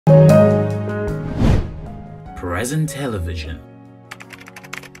Present Television.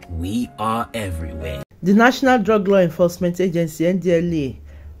 We are everywhere. The National Drug Law Enforcement Agency, Ndlea,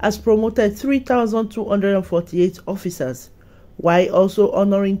 has promoted 3,248 officers, while also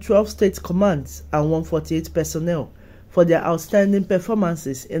honoring 12 state commands and 148 personnel for their outstanding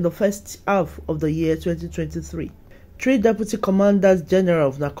performances in the first half of the year 2023. 3 Deputy Commanders General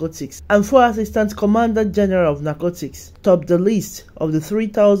of Narcotics and 4 Assistant Commander General of Narcotics topped the list of the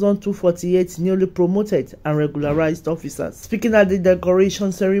 3,248 newly promoted and regularized officers. Speaking at the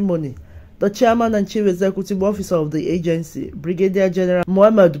decoration ceremony, the Chairman and Chief Executive Officer of the agency, Brigadier General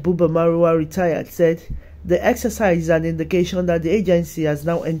Marwa, retired, said the exercise is an indication that the agency has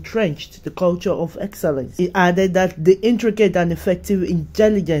now entrenched the culture of excellence. He added that the intricate and effective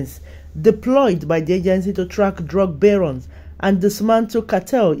intelligence deployed by the agency to track drug barons and dismantle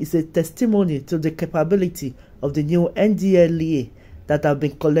cartel is a testimony to the capability of the new Ndlea that have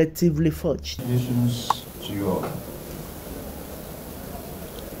been collectively forged. Congratulations to you all.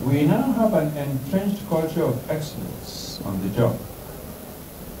 We now have an entrenched culture of excellence on the job.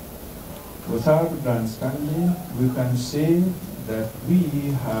 Without grandstanding, we can say that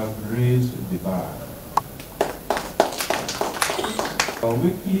we have raised the bar. Our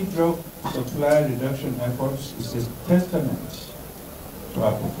weekly drug supply reduction efforts is a testament to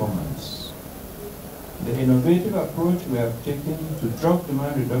our performance. The innovative approach we have taken to drug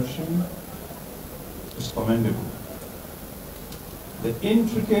demand reduction is commendable. The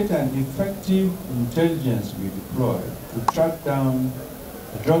intricate and effective intelligence we deploy to track down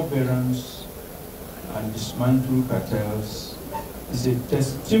the drug barons and dismantle cartels is a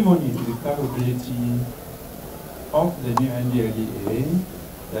testimony to the capability of the new Ndlea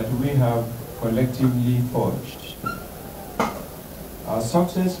that we have collectively forged. Our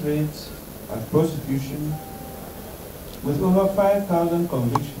success rate at prosecution, with over 5,000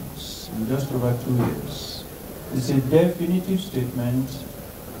 convictions in just over 2 years, is a definitive statement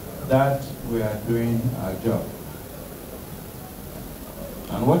that we are doing our job.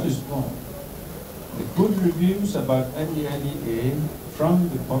 And what is more, the good reviews about Ndlea from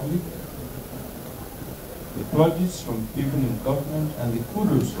the public, the plaudits from people in government, and the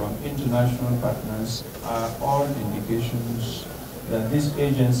kudos from international partners are all indications that this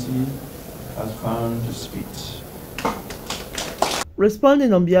agency has found its feet.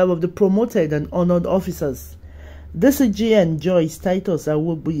 Responding on behalf of the promoted and honored officers, DCG and Joyce Titus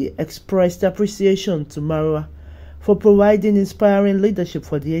Awubuyi expressed appreciation to Marwa for providing inspiring leadership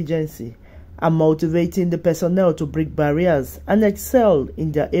for the agency and motivating the personnel to break barriers and excel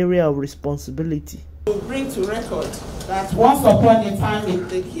in their area of responsibility. To bring to record that once upon a time in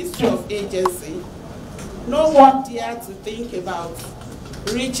the history of agency, no one dared to think about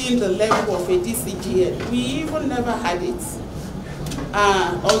reaching the level of a DCGN. We even never had it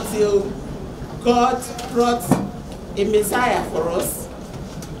until God brought a Messiah for us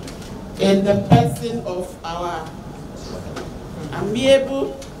in the person of our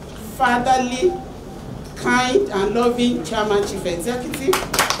amiable, fatherly, kind and loving Chairman Chief Executive,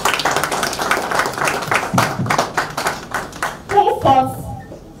 who fought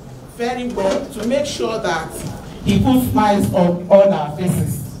very well to make sure that he put smiles on all our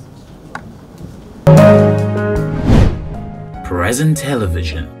faces. Present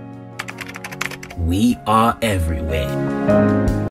Television. We are everywhere.